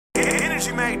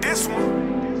Triggy made this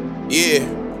one. Yeah.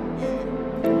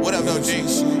 What up, though, G?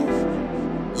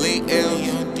 Lee L,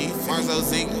 Marzo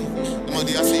Z.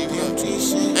 I see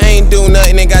you. I ain't do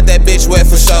nothing and got that bitch wet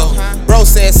for sure. Bro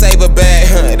said save a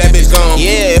bag, that bitch gone.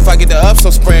 Yeah, if I get the ups,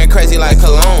 I'm spraying crazy like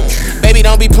cologne. Baby,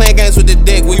 don't be playing games with the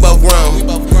dick, we both grown.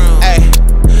 Ay,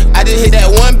 I just hit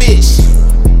that one bitch.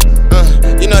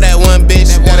 You know that one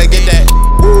bitch, gotta get that.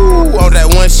 Ooh, on that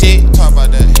one shit. Talk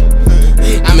about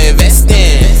that. I'm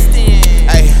investing.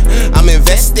 Ay, I'm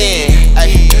investing.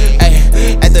 Ay, ay,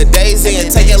 at the days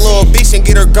end, take that little bitch and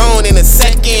get her gone in a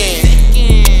second.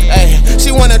 Ay,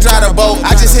 she wanna drive the boat.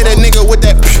 I just hit a nigga with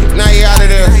that. Now you out of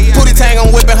there. Pootie tang,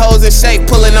 I'm whipping hoes in shape,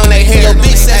 pulling on they hair. Yo,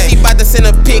 bitch said she bout to send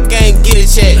a pic, ain't get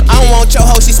it yet. I don't want your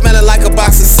hoe, she smelling like a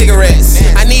box of cigarettes.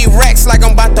 I need racks like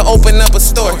I'm about to open up a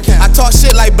store. I talk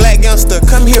shit like Black Youngster,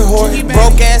 come here, whore.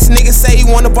 Broke ass nigga say he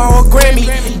wanna borrow a Grammy.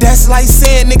 That's like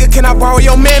saying, nigga, can I borrow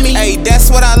your mammy? Hey,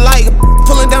 that's what I like,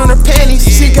 pulling down her panties.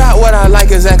 She got what I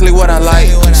like, exactly what I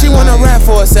like. She wanna rap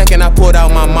for a second, I pulled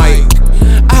out my mic.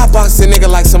 I box a nigga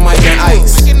like some Mike and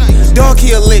Ice. Dog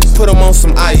he a lick, put him on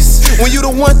some ice. When you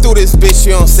the one through this bitch,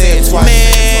 you don't say it twice.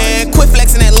 Man, quit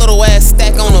flexing that little ass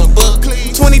stack on a book.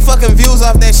 20 fucking views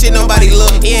off that shit, nobody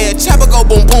look. Yeah, chopper go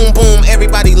boom, boom, boom,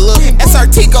 everybody look.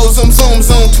 SRT go zoom, zoom,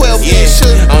 zoom, 12 years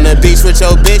shook. On the beach with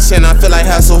your bitch and I feel like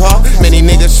Hasselhoff. Many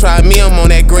niggas try me, I'm on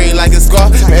that green like it's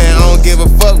golf. Man, I don't give a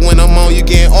fuck when I'm on, you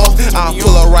getting off. I'll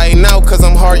pull up right now, cause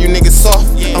I'm hard, you niggas soft.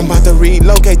 I'm about to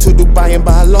relocate to Dubai and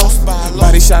buy a loft.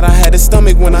 Body shot, I had a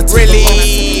stomach when I took really?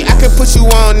 I could put you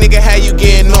on, nigga, how you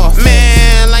getting off?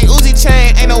 Man, like Uzi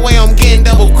chain, ain't no way I'm getting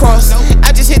double crossed.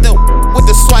 I just hit the with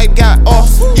the swipe, got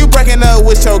off. You breaking up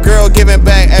with your girl, giving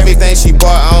back everything she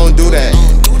bought, I don't do that.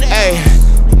 Hey,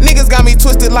 niggas got me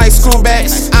twisted like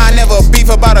screwbacks. I never beef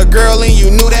about a girl and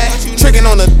you knew that. Tricking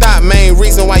on the thought, main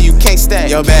reason why you can't stack.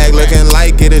 Your bag looking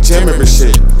like get a gym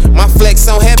membership. My flex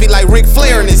so heavy like Ric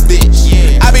Flair in this bitch.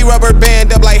 I be rubber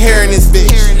band up like hair in this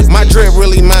bitch. My drip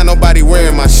really mine, nobody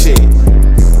wearing my shit.